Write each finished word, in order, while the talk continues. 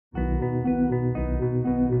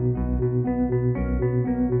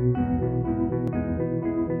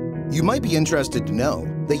You might be interested to know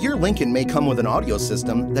that your Lincoln may come with an audio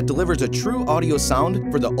system that delivers a true audio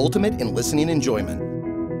sound for the ultimate in listening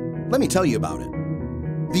enjoyment. Let me tell you about it.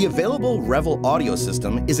 The available Revel audio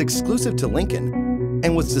system is exclusive to Lincoln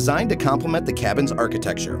and was designed to complement the cabin's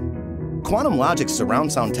architecture. Quantum Logic's surround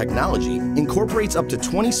sound technology incorporates up to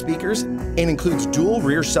 20 speakers and includes dual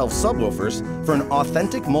rear shelf subwoofers for an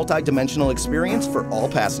authentic multi-dimensional experience for all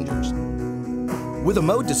passengers. With a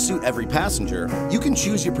mode to suit every passenger, you can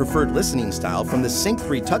choose your preferred listening style from the Sync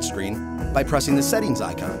 3 touchscreen by pressing the settings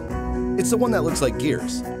icon. It's the one that looks like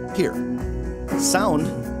gears. Here. Sound,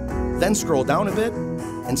 then scroll down a bit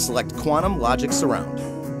and select Quantum Logic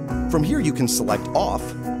Surround. From here you can select Off,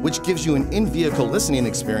 which gives you an in-vehicle listening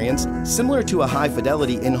experience similar to a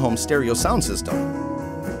high-fidelity in-home stereo sound system.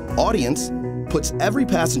 Audience puts every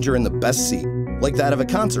passenger in the best seat, like that of a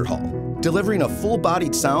concert hall, delivering a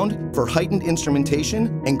full-bodied sound for heightened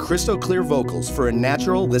instrumentation and crystal-clear vocals for a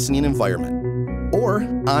natural listening environment. Or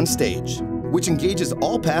On Stage, which engages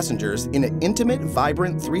all passengers in an intimate,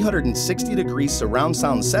 vibrant 360-degree surround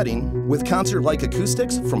sound setting with concert-like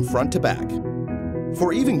acoustics from front to back.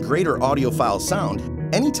 For even greater audiophile sound,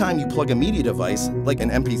 anytime you plug a media device like an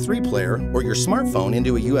MP3 player or your smartphone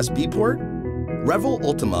into a USB port, Revel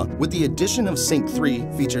Ultima with the addition of Sync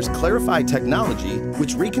 3 features Clarify technology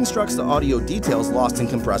which reconstructs the audio details lost in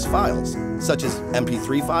compressed files, such as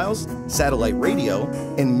MP3 files, satellite radio,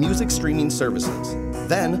 and music streaming services.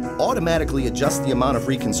 Then automatically adjusts the amount of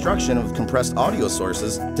reconstruction of compressed audio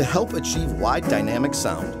sources to help achieve wide dynamic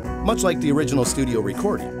sound, much like the original studio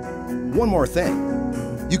recording. One more thing.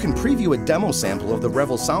 You can preview a demo sample of the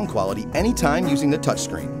Revel sound quality anytime using the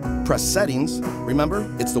touchscreen. Press Settings, remember,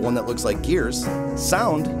 it's the one that looks like gears,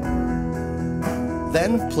 Sound,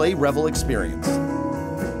 then play Revel Experience.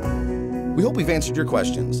 We hope we've answered your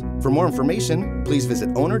questions. For more information, please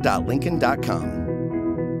visit owner.lincoln.com.